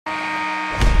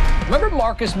Remember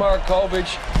Marcus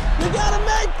Markovich? You gotta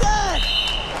make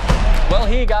that! Well,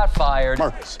 he got fired.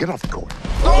 Marcus, get off the court.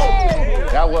 Oh!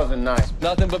 That wasn't nice.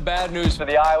 Nothing but bad news for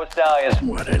the Iowa Stallions.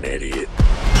 What an idiot.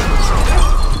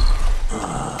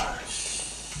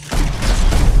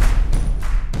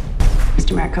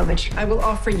 Mr. Markovich, I will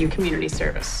offer you community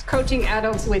service. Coaching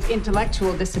adults with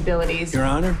intellectual disabilities. Your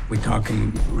Honor, we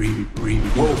talking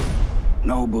Whoa.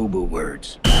 No boo-boo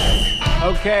words.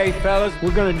 Okay, fellas,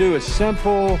 we're gonna do a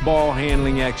simple ball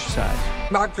handling exercise.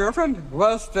 My girlfriend?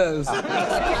 What's this?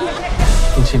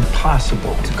 It's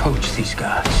impossible to coach these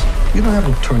guys. You don't have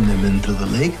to turn them into the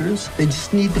Lakers. They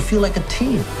just need to feel like a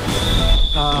team.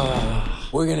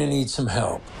 We're gonna need some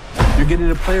help. You're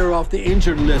getting a player off the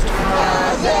injured list.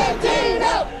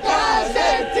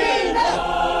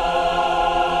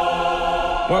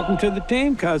 Welcome to the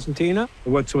team, Cosentino.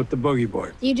 What's with the boogie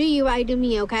board? You do you, I do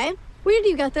me, okay? Where do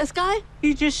you got this guy?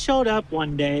 He just showed up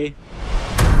one day.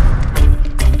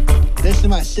 This is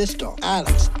my sister,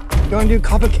 Alex. You wanna do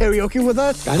cover karaoke with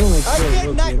us? I don't like I'm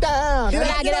getting knocked down. Can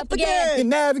I get up again? You're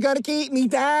never gonna keep me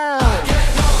down.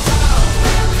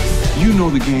 You know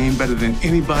the game better than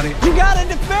anybody. You gotta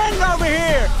defend over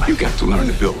here. You got to learn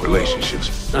to build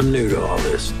relationships. I'm new to all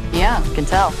this. Yeah, can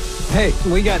tell. Hey,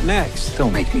 we got next.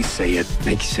 Don't make me say it.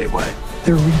 Make you say what?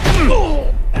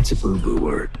 That's a boo-boo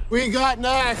word. We got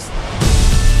next.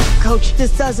 Coach,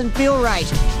 this doesn't feel right.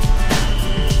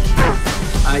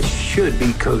 I should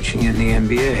be coaching in the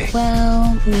NBA.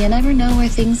 Well, you never know where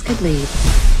things could lead.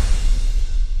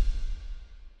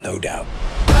 No doubt.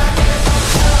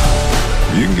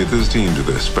 You can get this team to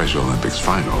the Special Olympics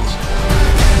finals.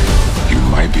 You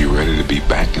might be ready to be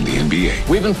back in the NBA.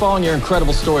 We've been following your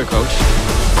incredible story, Coach.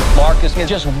 Marcus is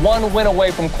just one win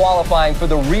away from qualifying for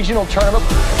the regional tournament.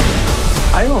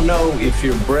 I don't know if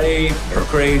you're brave or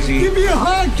crazy. Give me a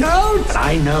hug, coach. But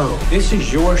I know this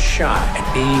is your shot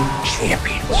at being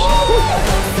champions.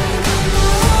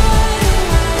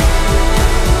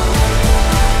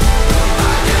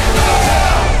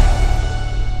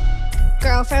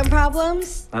 Girlfriend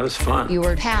problems? That was fun. You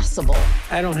were passable.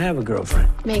 I don't have a girlfriend.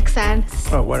 Makes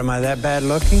sense. Oh, what, am I that bad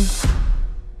looking?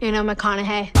 You know,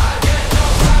 McConaughey.